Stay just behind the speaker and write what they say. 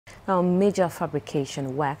major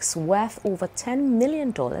fabrication works worth over $10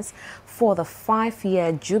 million for the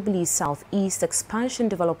 5-year Jubilee South East expansion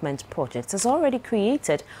development project has already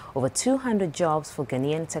created over 200 jobs for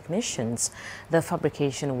Ghanaian technicians. The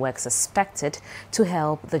fabrication works expected to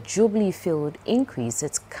help the Jubilee Field increase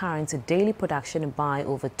its current daily production by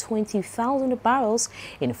over 20,000 barrels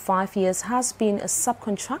in 5 years has been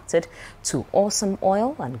subcontracted to Orsam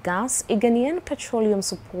Oil Gas, a Ghanaian petroleum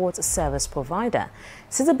support service provider.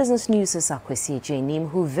 City Business News' Akwasi Annim,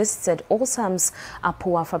 who visited Orsam's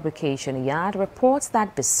Apua fabrication yard, reports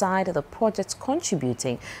that beside the project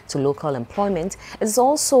contributing to local employment, it is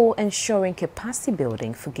also ensuring capacity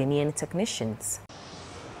building for Ghanaian technicians.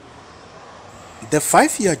 The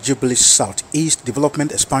 5-year Jubilee South East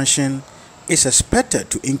development expansion is expected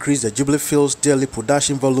to increase the Jubilee Field's daily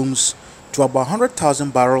production volumes to about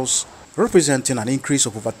 100,000 barrels, representing an increase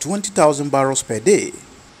of over 20,000 barrels per day.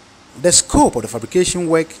 The scope of the fabrication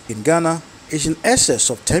work in Ghana is in excess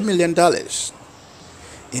of $10 million.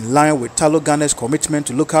 In line with Tullow Ghana's commitment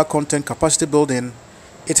to local content capacity building,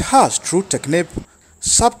 it has, through Technip,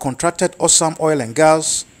 subcontracted Orsam Oil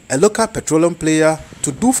Gas, a local petroleum player,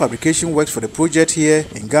 to do fabrication works for the project here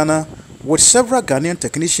in Ghana, with several Ghanaian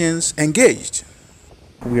technicians engaged.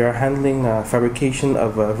 We are handling fabrication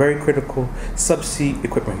of very critical subsea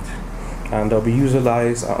equipment, and they'll be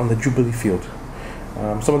utilized on the Jubilee Field.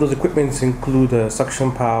 Some of those equipments include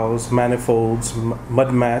suction piles, manifolds,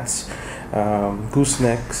 mud mats,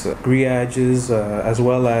 goosenecks, grillages, as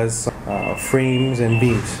well as frames and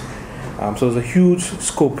beams. So there's a huge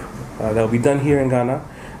scope that will be done here in Ghana,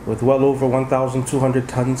 with well over 1,200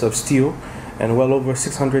 tons of steel and well over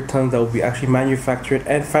 600 tons that will be actually manufactured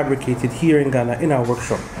and fabricated here in Ghana in our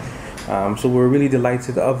workshop. So we're really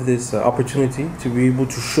delighted of this opportunity to be able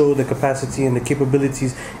to show the capacity and the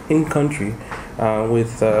capabilities in country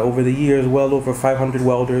with over the years well over 500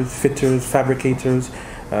 welders, fitters, fabricators,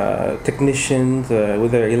 technicians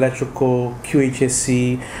with their electrical,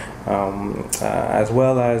 QHSC, as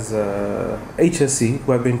well as HSC,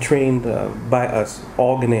 who have been trained by us,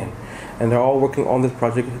 all Ghanaian. And they're all working on this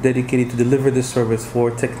project dedicated to deliver this service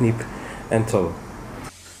for Technip and Tullow.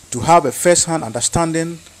 To have a first-hand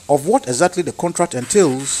understanding of what exactly the contract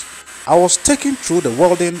entails, I was taken through the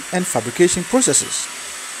welding and fabrication processes.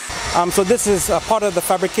 So this is part of the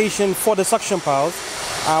fabrication for the suction piles.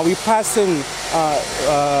 We pass in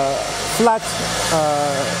flat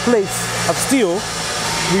plates of steel,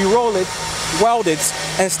 we roll it, weld it,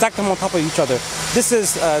 and stack them on top of each other. This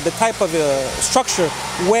is the type of structure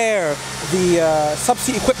where the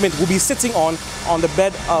subsea equipment will be sitting on the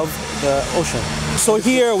bed of the ocean. So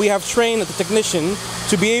here we have trained the technician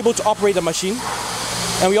to be able to operate the machine,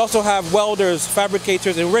 and we also have welders,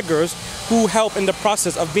 fabricators, and riggers who help in the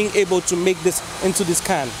process of being able to make this into this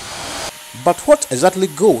can. But what exactly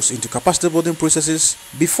goes into capacity building processes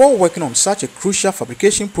before working on such a crucial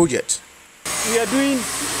fabrication project? We are doing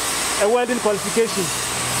a welding qualification.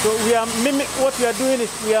 So what we are doing is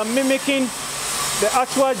we are mimicking the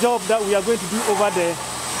actual job that we are going to do over there.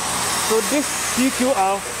 So this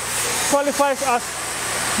PQR qualifies us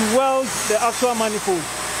to weld the actual manifold.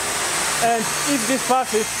 And if this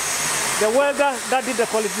passes, the welder that did the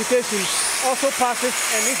qualification also passes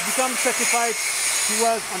and it becomes certified to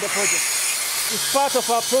weld on the project. It's part of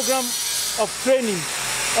our program of training,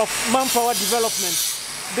 of manpower development.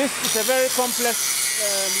 This is a very complex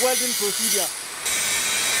welding procedure.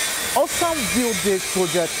 Orsam viewed this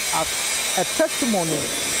project as a testimony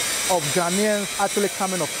of Ghanaians actually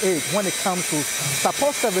coming of age when it comes to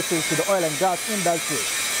support services to the oil and gas industry.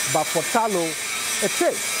 But for Tullow, it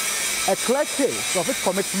is a clear case of its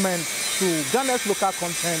commitment to Ghana's local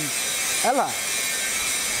content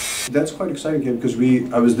allies. That's quite exciting here because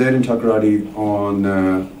I was there in Takoradi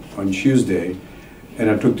on Tuesday, and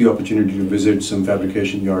I took the opportunity to visit some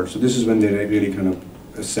fabrication yards. So this is when they really kind of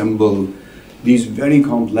assemble these very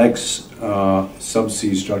complex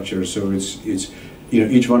subsea structures. So it's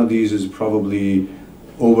each one of these is probably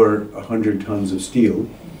over 100 tons of steel,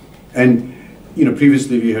 and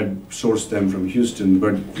previously we had sourced them from Houston,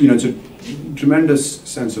 but it's a tremendous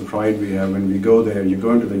sense of pride we have when we go there. You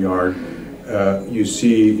go into the yard, you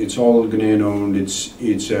see it's all Ghanaian owned.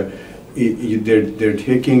 They're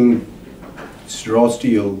taking raw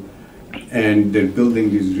steel and they're building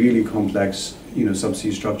these really complex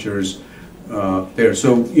subsea structures there.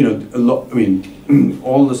 So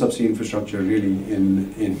all the subsea infrastructure really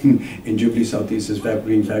in Jubilee South East is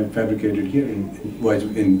being fabricated here in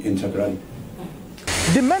Takoradi.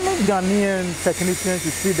 The many Ghanaian technicians,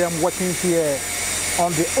 you see them working here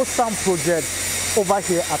on the Orsam project over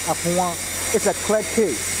here at Apua, it's a clear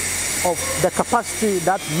case of the capacity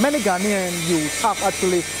that many Ghanaian youth have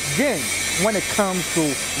actually gained when it comes to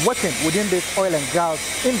working within this oil and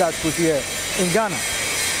gas industry here in Ghana.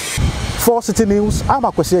 For City News, I'm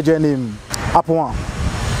Akwasi Agyei, Annim, Akwasi.